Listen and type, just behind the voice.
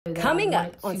Coming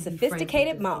up on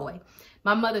Sophisticated Mom.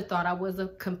 My mother thought I was a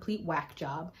complete whack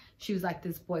job. She was like,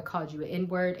 this boy called you an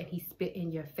N-word and he spit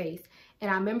in your face.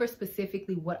 And I remember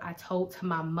specifically what I told to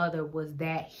my mother was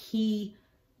that he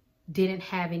didn't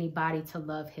have anybody to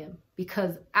love him,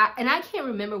 because I can't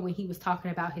remember when he was talking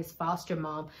about his foster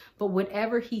mom, but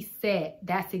whatever he said,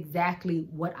 that's exactly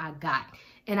what I got.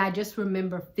 And I just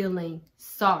remember feeling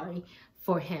sorry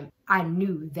for him. I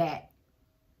knew that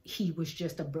he was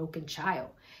just a broken child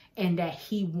and that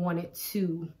he wanted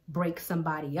to break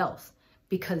somebody else,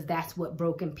 because that's what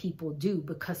broken people do,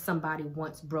 because somebody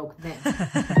once broke them.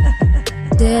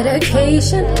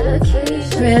 Dedication,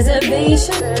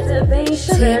 preservation,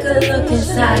 take a look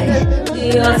inside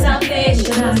your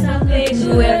salvation.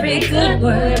 Do every good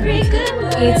work,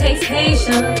 it takes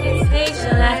patience,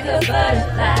 like a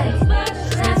butterfly.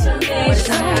 What's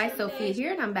up guys, Sophia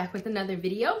here, and I'm back with another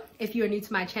video. If you're new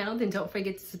to my channel, then don't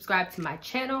forget to subscribe to my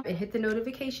channel and hit the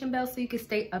notification bell so you can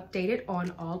stay updated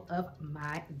on all of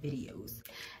my videos.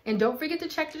 And don't forget to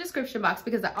check the description box,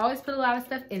 because I always put a lot of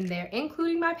stuff in there,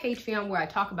 including my Patreon, where I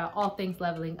talk about all things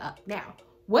leveling up. Now,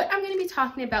 what I'm going to be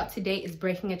talking about today is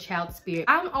breaking a child's spirit.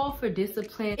 I'm all for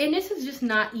discipline, and this is just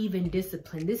not even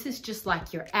discipline. This is just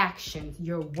like your actions,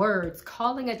 your words,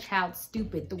 calling a child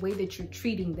stupid, the way that you're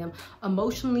treating them,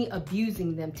 emotionally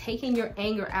abusing them, taking your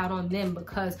anger out on them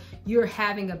because you're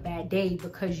having a bad day,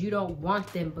 because you don't want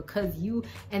them, because you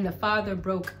and the father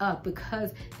broke up,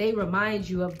 because they remind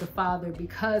you of the father,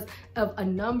 because of a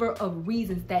number of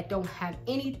reasons that don't have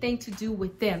anything to do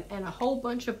with them. And a whole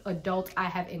bunch of adults I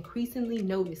have increasingly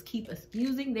noticed keep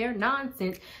excusing their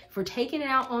nonsense for taking it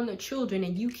out on the children,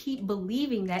 and you keep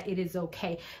believing that it is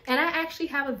okay. And I actually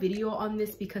have a video on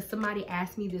this because somebody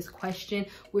asked me this question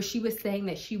where she was saying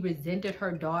that she resented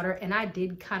her daughter, and I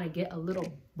did kind of get a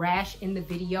little rash in the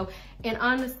video, and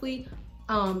honestly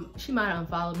she might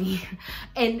unfollow me.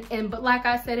 But like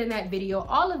I said in that video,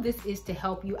 all of this is to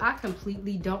help you. I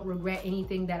completely don't regret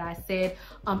anything that I said.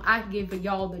 I give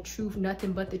y'all the truth,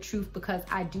 nothing but the truth, because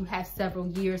I do have several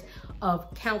years of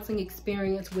counseling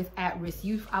experience with at-risk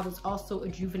youth. I was also a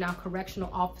juvenile correctional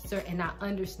officer, and I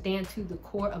understand to the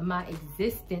core of my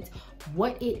existence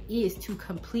what it is to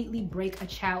completely break a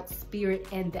child's spirit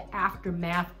and the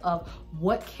aftermath of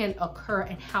what can occur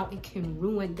and how it can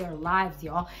ruin their lives,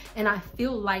 y'all. And I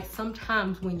feel like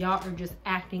sometimes when y'all are just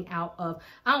acting out of,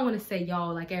 I don't want to say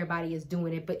y'all like everybody is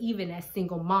doing it, but even as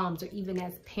single moms, or even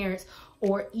as parents,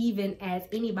 or even as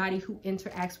anybody who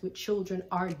interacts with children,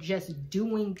 are just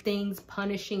doing things,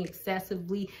 punishing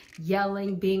excessively,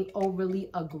 yelling, being overly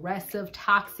aggressive,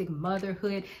 toxic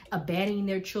motherhood, abandoning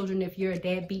their children if you're a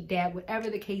deadbeat dad,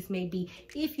 whatever the case may be.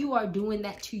 If you are doing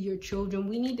that to your children,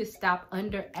 we need to stop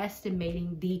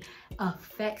underestimating the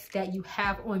effects that you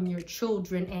have on your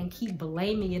children and keep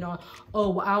blaming it on,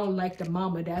 oh, well, I don't like the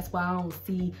mama, that's why I don't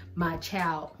see my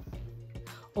child.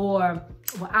 Or,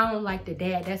 well, I don't like the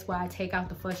dad, that's why I take out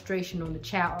the frustration on the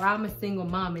child. Or I'm a single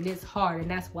mom and it's hard and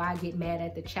that's why I get mad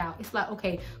at the child. It's like,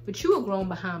 okay, but you're a grown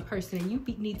behind person, and you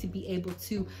need to be able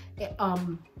to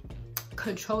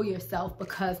control yourself,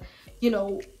 because, you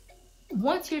know,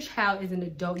 once your child is an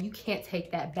adult, you can't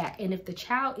take that back. And if the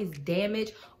child is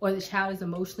damaged or the child is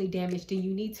emotionally damaged, then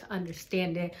you need to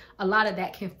understand that a lot of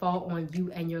that can fall on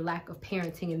you and your lack of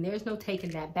parenting, and there's no taking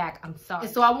that back. I'm sorry.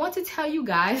 And so I want to tell you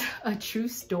guys a true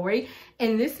story,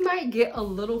 and this might get a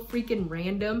little freaking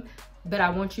random, but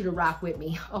I want you to rock with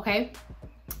me, okay?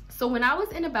 So when I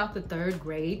was in about the 3rd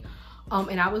grade,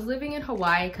 and I was living in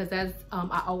Hawaii, because as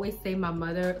I always say, my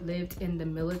mother lived in the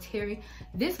military.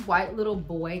 This white little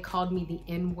boy called me the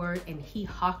N-word, and he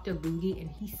hawked a loogie, and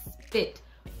he spit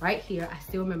right here. I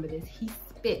still remember this. He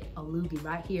spit a loogie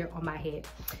right here on my head.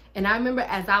 And I remember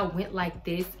as I went like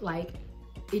this, like,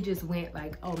 it just went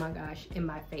like, oh my gosh, in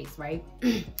my face, right?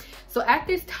 So at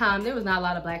this time, there was not a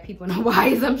lot of black people in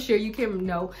Hawaii, as I'm sure you can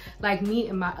know. Like me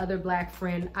and my other black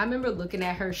friend, I remember looking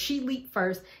at her. She leaped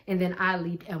first, and then I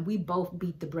leaped, and we both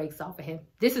beat the brakes off of him.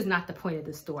 This is not the point of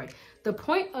the story. The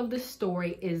point of the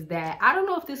story is that, I don't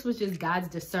know if this was just God's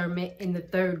discernment in the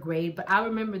 3rd grade, but I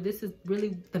remember this is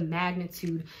really the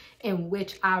magnitude in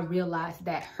which I realized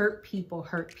that hurt people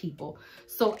hurt people.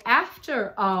 So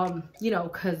after, you know,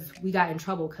 because we got in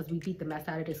trouble because we beat the mess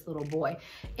out of this little boy.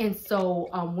 And so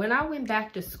when I went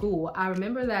back to school, I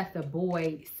remember that the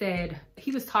boy said, he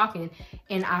was talking,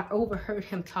 and I overheard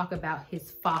him talk about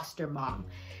his foster mom.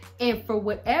 And for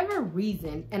whatever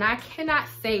reason, and I cannot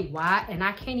say why, and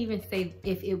I can't even say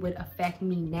if it would affect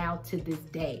me now to this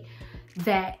day,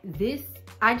 that this,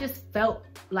 I just felt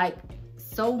like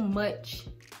so much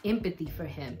empathy for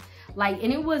him. Like,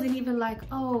 and it wasn't even like,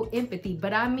 oh, empathy,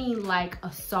 but I mean like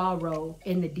a sorrow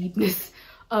in the deepness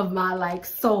of my like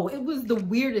soul. It was the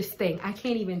weirdest thing. I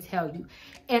can't even tell you.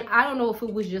 And I don't know if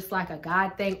it was just like a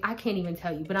God thing. I can't even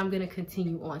tell you, but I'm going to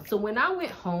continue on. So when I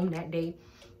went home that day,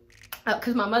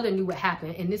 because my mother knew what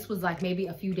happened, and this was like maybe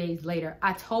a few days later,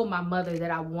 I told my mother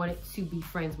that I wanted to be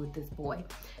friends with this boy.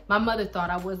 My mother thought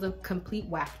I was a complete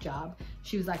whack job.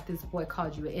 She was like, this boy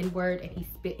called you an N-word and he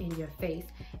spit in your face.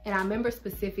 And I remember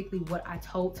specifically what I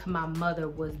told to my mother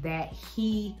was that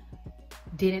he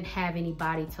didn't have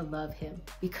anybody to love him,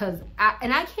 because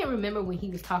I can't remember when he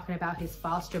was talking about his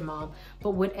foster mom,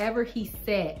 but whatever he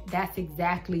said, that's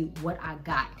exactly what I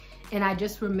got. And I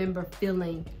just remember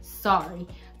feeling sorry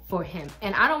for him.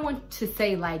 And I don't want to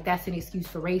say like that's an excuse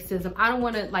for racism. I don't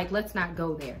want to, like, let's not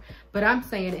go there. But I'm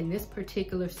saying in this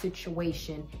particular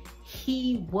situation,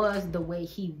 he was the way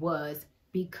he was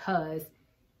because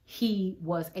he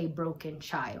was a broken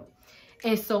child.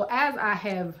 And so as I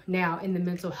have now in the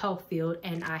mental health field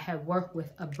and I have worked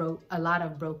with a lot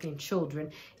of broken children,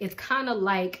 it's kind of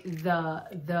like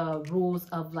the rules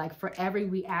of like for every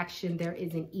reaction, there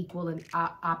is an equal and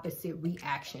opposite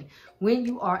reaction. When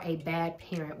you are a bad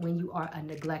parent, when you are a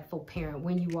neglectful parent,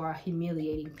 when you are a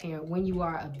humiliating parent, when you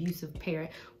are an abusive parent,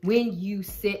 when you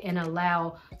sit and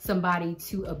allow somebody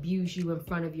to abuse you in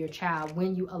front of your child,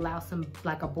 when you allow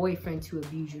like a boyfriend to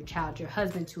abuse your child, your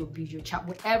husband to abuse your child,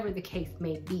 whatever the case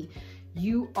may be,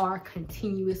 you are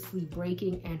continuously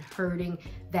breaking and hurting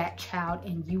that child,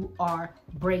 and you are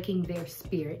breaking their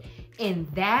spirit. And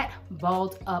that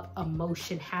balled up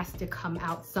emotion has to come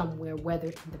out somewhere, whether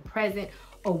in the present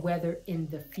or whether in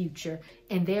the future.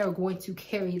 And they are going to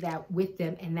carry that with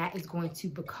them, and that is going to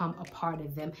become a part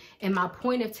of them. And my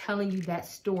point of telling you that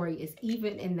story is,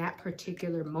 even in that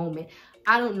particular moment,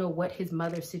 I don't know what his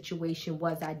mother's situation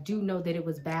was. I do know that it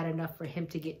was bad enough for him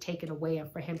to get taken away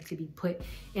and for him to be put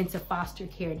into foster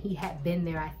care. And he had been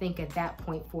there, I think, at that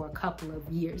point for a couple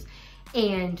of years.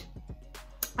 And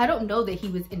I don't know that he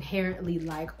was inherently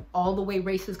like all the way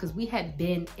racist, because we had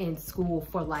been in school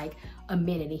for like a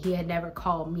minute and he had never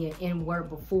called me an N-word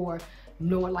before,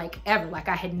 nor like ever. Like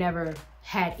I had never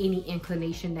had any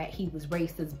inclination that he was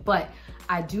racist. But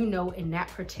I do know in that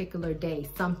particular day,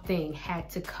 something had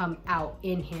to come out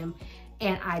in him.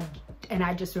 And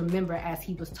I just remember as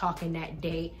he was talking that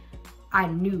day, I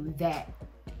knew that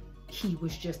he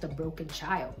was just a broken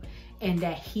child and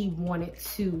that he wanted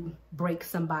to break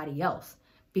somebody else,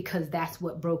 because that's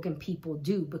what broken people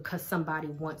do, because somebody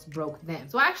once broke them.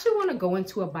 So I actually want to go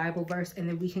into a Bible verse and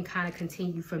then we can kind of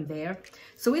continue from there.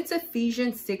 So it's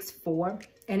Ephesians 6:4,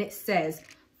 and it says,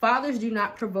 "Fathers, do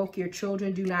not provoke your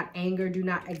children, do not anger, do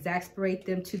not exasperate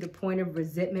them to the point of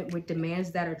resentment with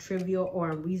demands that are trivial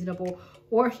or unreasonable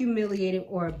or humiliating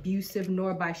or abusive,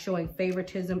 nor by showing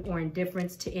favoritism or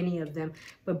indifference to any of them,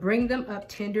 but bring them up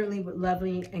tenderly with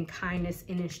loving and kindness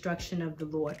in instruction of the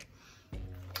Lord."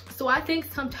 So I think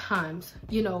sometimes,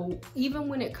 you know, even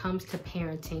when it comes to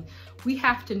parenting, we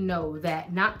have to know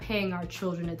that not paying our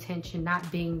children attention, not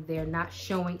being there, not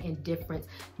showing indifference,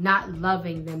 not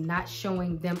loving them, not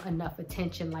showing them enough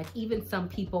attention. Like even some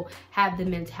people have the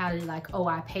mentality like, oh,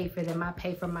 I pay for them, I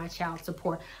pay for my child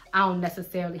support. I don't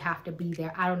necessarily have to be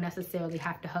there. I don't necessarily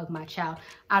have to hug my child.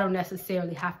 I don't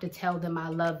necessarily have to tell them I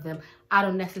love them. I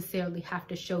don't necessarily have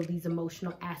to show these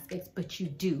emotional aspects, but you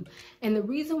do. And the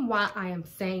reason why I am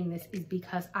saying this is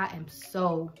because I am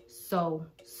so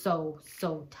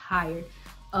tired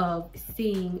of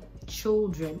seeing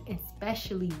children,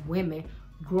 especially women,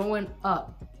 growing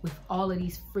up with all of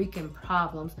these freaking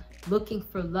problems, looking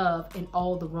for love in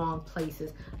all the wrong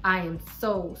places. I am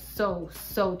so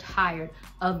tired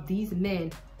of these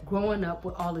men growing up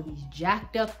with all of these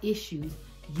jacked up issues,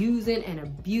 using and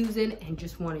abusing, and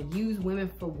just want to use women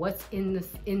for what's in the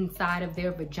inside of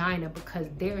their vagina, because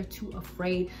they're too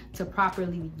afraid to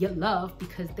properly love,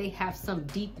 because they have some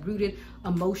deep-rooted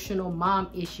emotional mom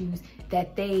issues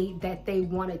that they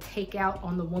want to take out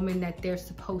on the woman that they're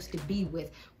supposed to be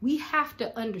with. We have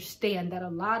to understand that a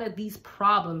lot of these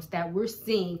problems that we're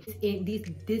seeing in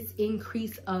this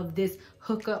increase of this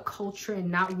hookup culture and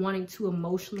not wanting to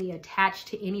emotionally attach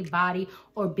to anybody,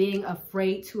 or being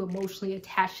afraid to emotionally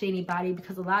attach to anybody,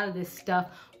 because a lot of this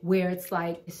stuff where it's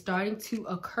like it's starting to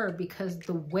occur because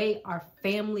the way our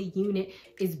family unit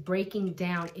is breaking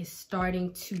down is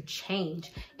starting to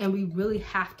change, and we really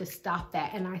have to stop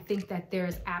that. And I think that there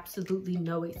is absolutely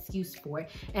no excuse for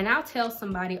it. And I'll tell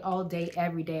somebody all day,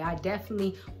 every day, I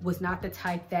definitely was not the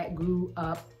type that grew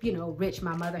up, you know, rich.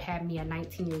 My mother had me at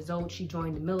 19 years old. She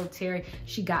joined the military.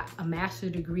 She got a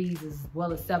master's degrees as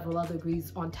well as several other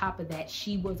degrees on top of that.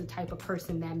 She was the type of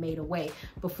person that made a way.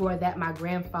 Before that, my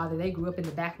grandfather, they grew up in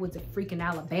the backwoods of freaking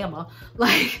Alabama,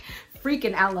 like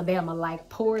freaking Alabama, like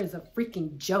poor is a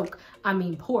freaking joke. I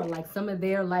mean, poor, like some of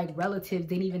their like relatives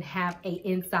didn't even have a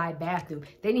inside bathroom.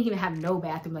 They didn't even have no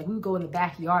bathroom. Like we would go in the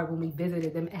backyard when we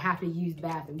visited them and have to use the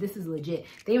bathroom. This is legit.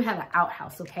 They didn't have an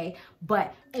outhouse, okay?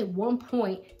 But at one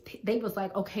point they was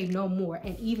like, okay, no more.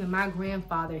 And even my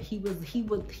grandfather, he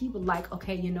would like,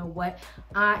 okay, you know what?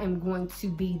 I am going to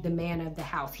be the man of the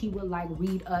house. He would like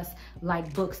read us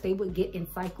like books. They would get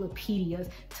encyclopedias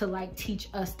to like teach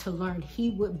us to learn.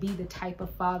 He would be the type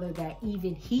of father that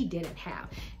even he didn't have.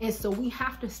 And so we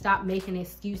have to stop making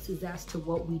excuses as to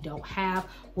what we don't have,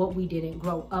 what we didn't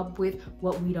grow up with,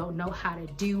 what we don't know how to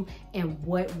do, and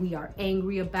what we are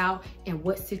angry about, and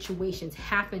what situations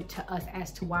happen to us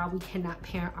as to why we cannot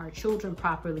parent our children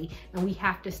properly. And we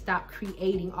have to stop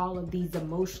creating all of these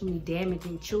emotionally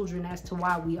damaging children as to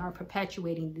why we are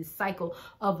perpetuating this cycle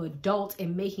of adults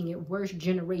and making it worse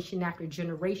generation after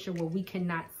generation, where we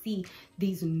cannot see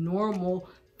these normal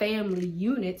family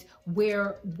units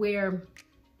where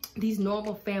these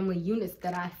normal family units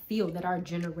that I feel that our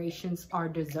generations are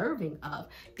deserving of.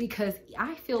 Because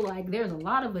I feel like there's a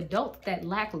lot of adults that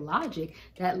lack logic,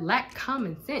 that lack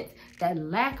common sense, that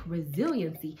lack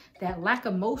resiliency, that lack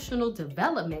emotional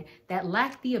development, that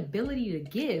lack the ability to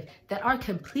give, that are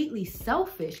completely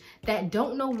selfish, that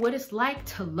don't know what it's like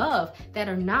to love, that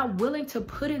are not willing to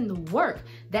put in the work,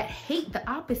 that hate the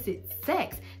opposite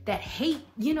sex, that hate,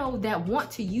 you know, that want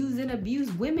to use and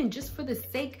abuse women just for the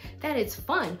sake that it's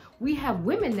fun. We have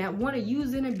women that want to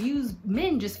use and abuse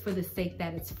men just for the sake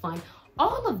that it's fun.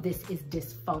 All of this is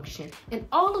dysfunction, and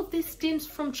all of this stems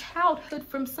from childhood,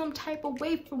 from some type of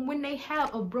way, from when they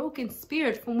have a broken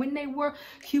spirit, from when they were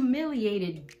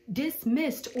humiliated,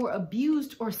 dismissed, or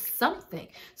abused or something.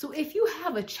 So if you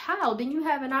have a child, then you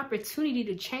have an opportunity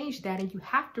to change that, and you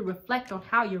have to reflect on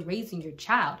how you're raising your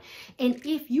child. And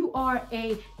if you are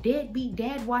a deadbeat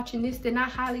dad watching this, then I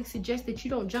highly suggest that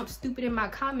you don't jump stupid in my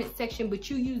comment section, but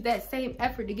you use that same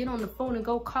effort to get on the phone and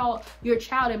go call your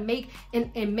child and make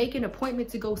an appointment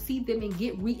to go see them and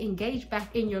get re-engaged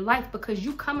back in your life. Because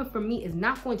you coming from me is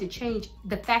not going to change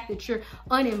the fact that you're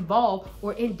uninvolved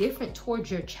or indifferent towards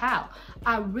your child.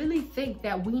 I really think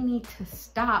that we need to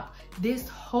stop this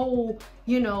whole,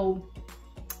 you know,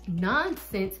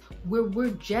 nonsense where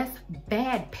we're just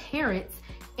bad parents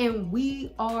and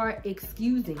we are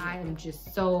excusing. I am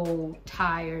just so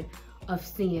tired of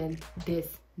seeing this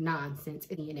nonsense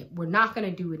in it. We're not going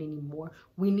to do it anymore.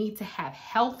 We need to have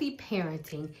healthy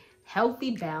parenting,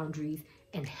 healthy boundaries,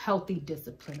 and healthy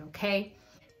discipline, okay?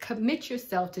 Commit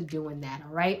yourself to doing that,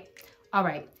 all right? All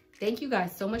right. Thank you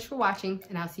guys so much for watching,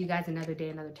 and I'll see you guys another day,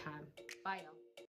 another time. Bye, y'all.